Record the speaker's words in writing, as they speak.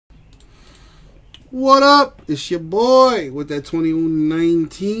What up? It's your boy with that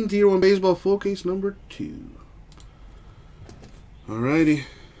 2119 Tier 1 Baseball full case number 2. Alrighty.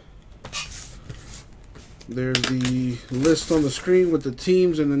 There's the list on the screen with the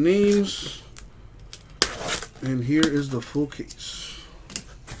teams and the names. And here is the full case.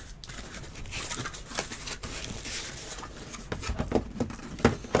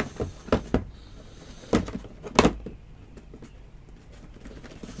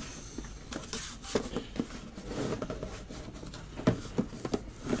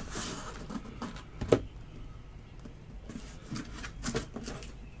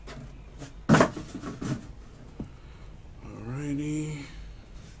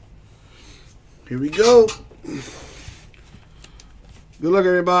 Here we go. Good luck,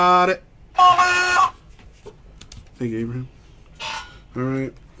 everybody. Thank you, Abraham. All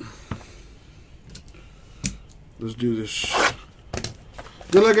right. Let's do this.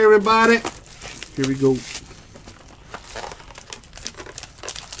 Good luck, everybody. Here we go.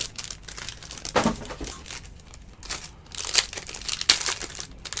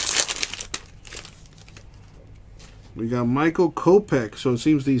 We got Michael Kopech, so it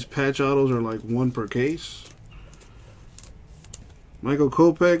seems these patch autos are like 1 per case. Michael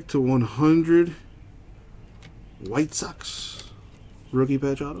Kopech to 100. White Sox. Rookie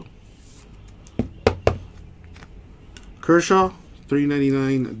patch auto. Kershaw,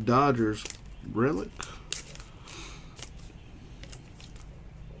 399 Dodgers. Relic.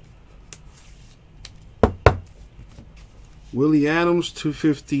 Willie Adams,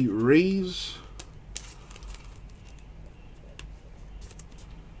 250 Rays.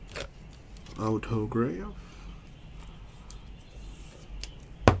 Autograph.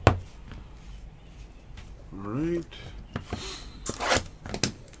 All right.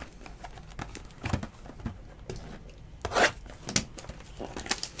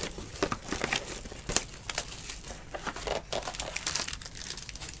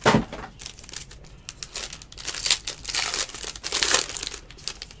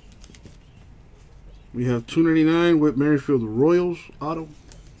 We have 299 with Merrifield Royals auto.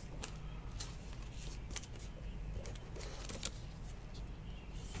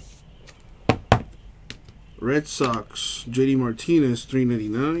 Red Sox, JD Martinez,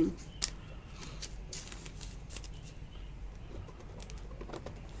 399.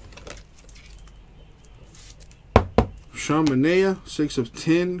 Sean Manaea, 6 of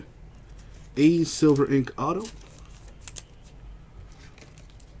 10. A's Silver Ink auto.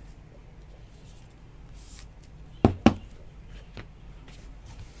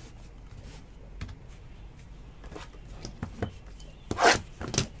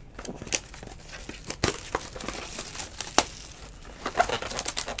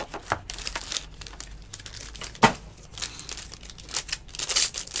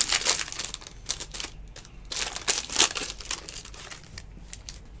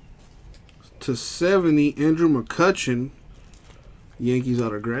 To 70, Andrew McCutchen, Yankees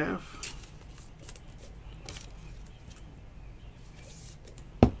autograph.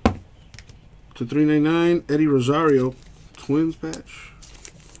 To 399, Eddie Rosario, Twins patch.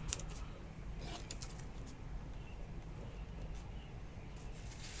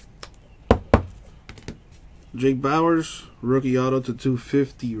 Jake Bowers, rookie auto to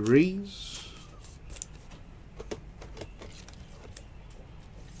 250 Rays.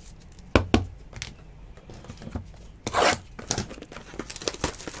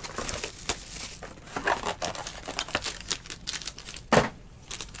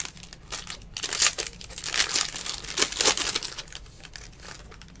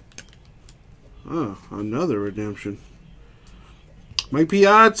 Oh, another redemption. Mike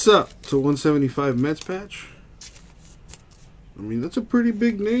Piazza to 175 Mets patch. I mean, that's a pretty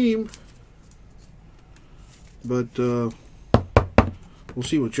big name. But we'll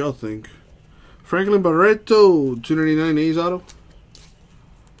see what y'all think. Franklin Barreto, 299 A's auto.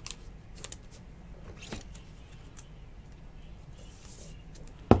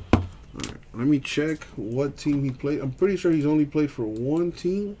 Alright, let me check what team he played. I'm pretty sure he's only played for one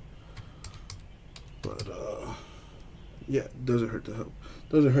team. But, yeah, doesn't hurt to help.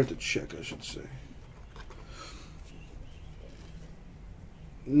 Doesn't hurt to check, I should say.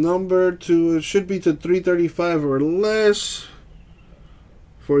 Number 2, it should be to 335 or less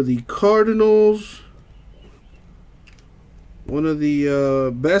for the Cardinals. One of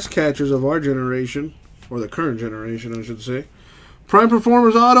the best catchers of our generation, or the current generation, I should say. Prime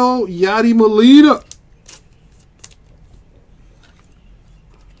Performers auto, Yadi Molina.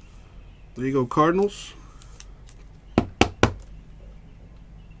 There you go, Cardinals.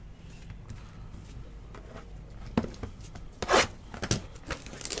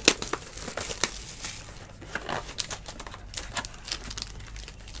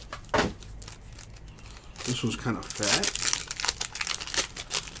 This one's kind of fat.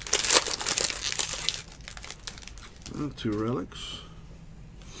 2 relics.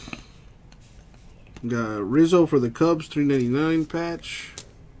 Got Rizzo for the Cubs, $3.99 patch.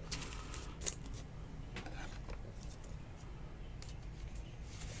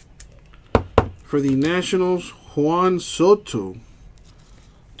 For the Nationals, Juan Soto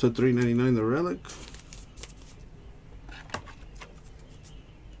to $3.99 the relic.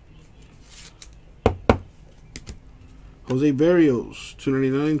 Jose Berrios,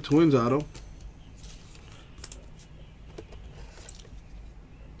 $2.99 Twins auto.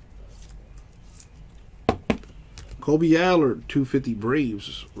 Kobe Allard, $2.50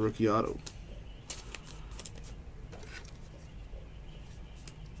 Braves rookie auto.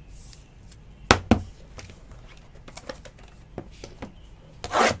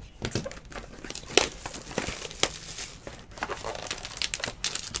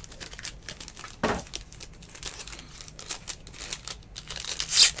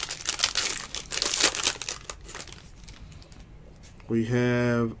 We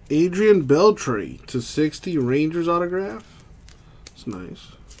have Adrian Beltre to 60 Rangers autograph. It's nice.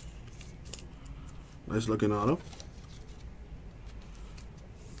 Nice looking auto.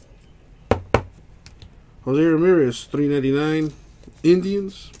 Jose Ramirez, $3.99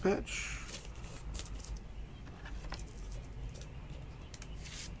 Indians patch.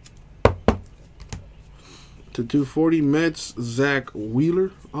 To 240 Mets, Zach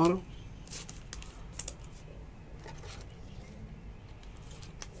Wheeler auto.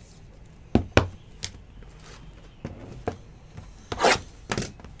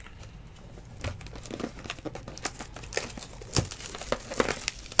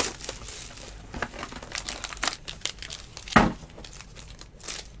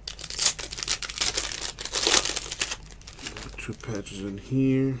 Two patches in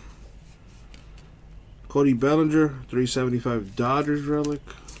here. Cody Bellinger, $3.75 Dodgers relic.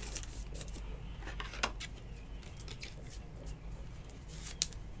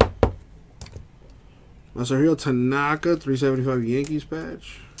 Masahiro Tanaka, $3.75 Yankees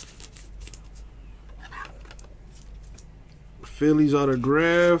patch. Phillies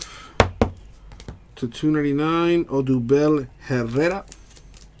autograph to $2.99 Odubel Herrera.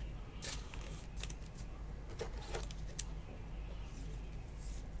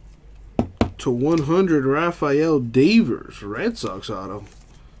 To 100 Rafael Devers, Red Sox auto.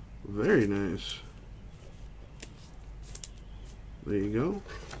 Very nice. There you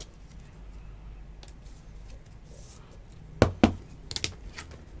go.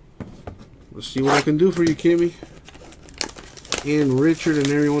 Let's see what I can do for you, Kimmy. And Richard and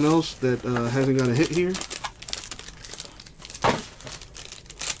everyone else that hasn't got a hit here.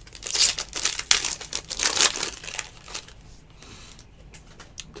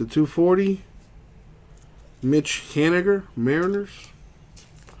 To 240. Mitch Haniger, Mariners.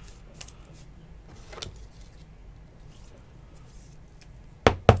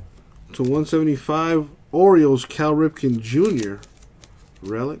 To 175, Orioles, Cal Ripken Jr.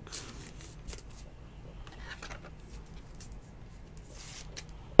 relic.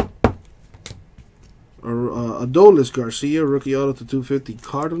 Adolis Garcia, rookie auto to 250,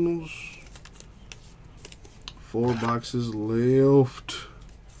 Cardinals. 4 boxes left.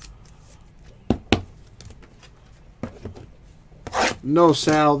 No,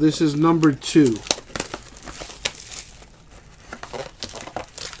 Sal, this is number 2.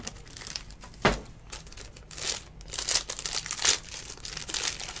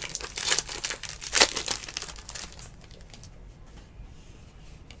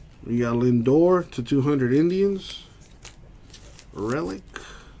 We got Lindor to 200 Indians. Relic.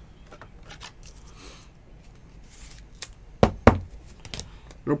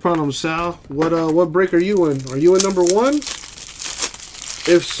 No problem, Sal. What break are you in? Are you in number 1?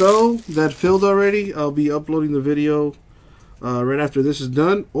 If so, that filled already. I'll be uploading the video right after this is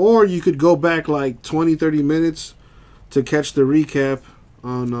done. Or you could go back like 20-30 minutes to catch the recap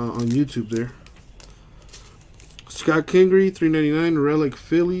on YouTube there. Scott Kingery, $3.99 Relic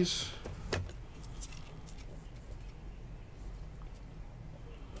Phillies.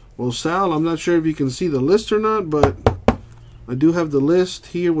 Well, Sal, I'm not sure if you can see the list or not, but I do have the list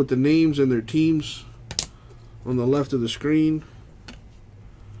here with the names and their teams on the left of the screen.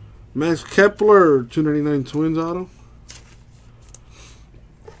 Max Kepler, $2.99 Twins auto.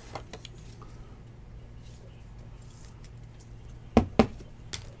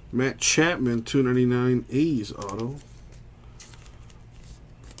 Matt Chapman, $2.99 A's auto.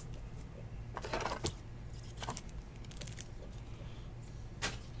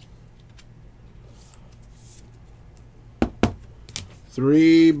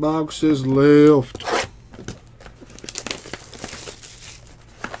 Three boxes left.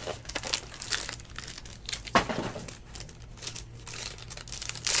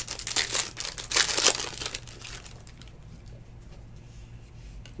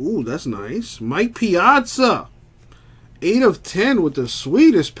 Ooh, that's nice. Mike Piazza. 8 of 10 with the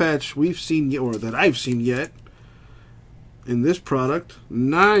sweetest patch we've seen, or that I've seen yet in this product.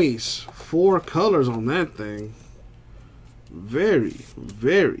 Nice. 4 colors on that thing. Very,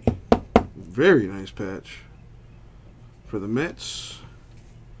 very, very nice patch for the Mets.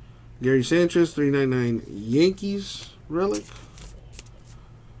 Gary Sanchez, 399 Yankees relic.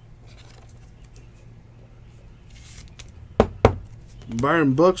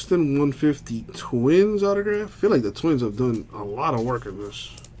 Byron Buxton, 150 Twins autograph. I feel like the Twins have done a lot of work in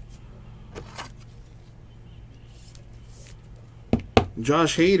this.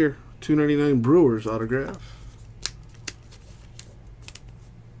 Josh Hader, 299 Brewers autograph.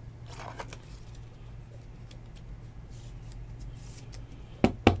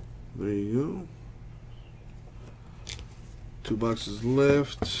 There you go. 2 boxes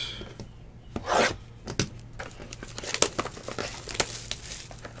left.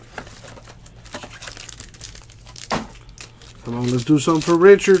 Come on, let's do something for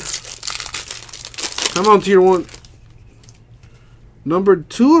Richard. Come on, tier 1. Number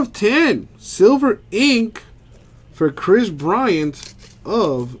 2 of 10. Silver ink for Chris Bryant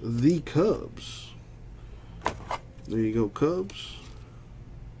of the Cubs. There you go, Cubs.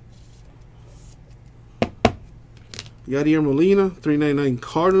 Yadier Molina, 399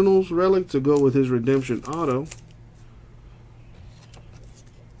 Cardinals relic to go with his redemption auto.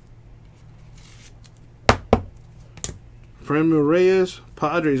 Franmil Reyes,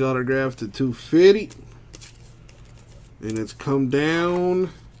 Padres autograph to 250. And it's come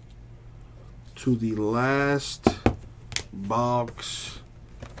down to the last box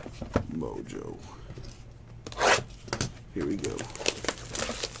mojo. Here we go.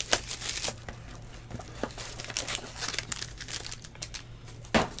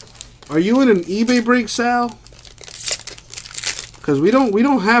 Are you in an eBay break, Sal? Because we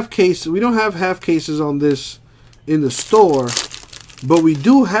don't have cases. We don't have half cases on this in the store, but we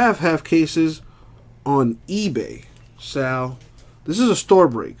do have half cases on eBay, Sal. This is a store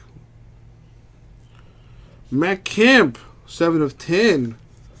break. Matt Kemp, 7 of 10.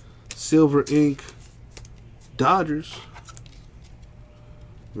 Silver ink Dodgers.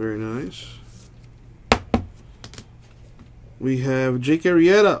 Very nice. We have Jake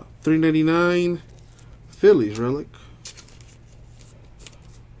Arrieta, 399 Phillies relic.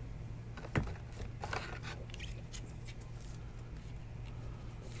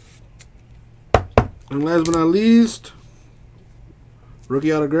 And last but not least,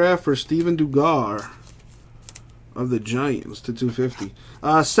 rookie autograph for Steven Dugar of the Giants to 250.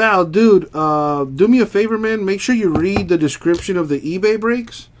 Sal, dude, do me a favor, man. Make sure you read the description of the eBay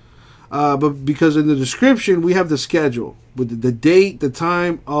breaks. But because in the description, we have the schedule with the date, the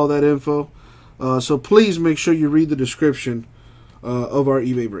time, all that info. So please make sure you read the description of our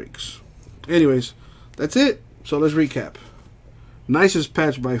eBay breaks. Anyways, that's it. So let's recap. Nicest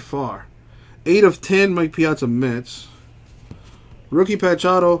patch by far. 8 of 10, Mike Piazza Mets. Rookie patch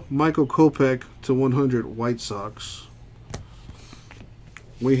auto, Michael Kopech to 100 White Sox.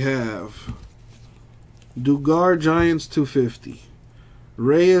 We have Dugar Giants 250.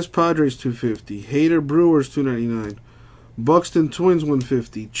 Reyes Padres 250. Hader Brewers 299. Buxton Twins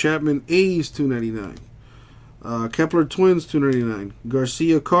 150. Chapman A's 299. Kepler Twins 299.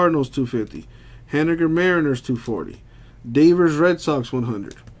 Garcia Cardinals 250. Haniger Mariners 240. Davers Red Sox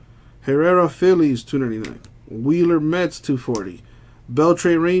 100. Herrera Phillies 299. Wheeler Mets 240.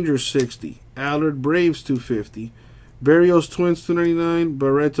 Beltre Rangers 60. Allard Braves 250. Barrios Twins 299.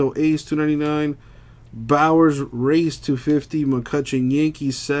 Barreto A's 299. Bowers Rays 250. McCutcheon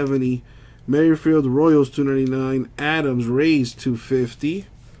Yankees 70. Merrifield Royals 299. Adams Rays 250.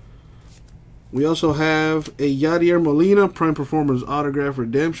 We also have a Yadier Molina Prime Performance Autograph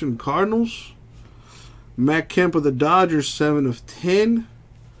Redemption Cardinals. Matt Kemp of the Dodgers 7 of 10.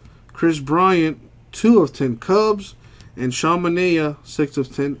 Chris Bryant 2 of 10 Cubs. And Sean Manaea 6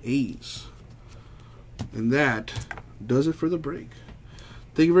 of 10 A's. And that does it for the break.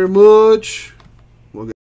 Thank you very much.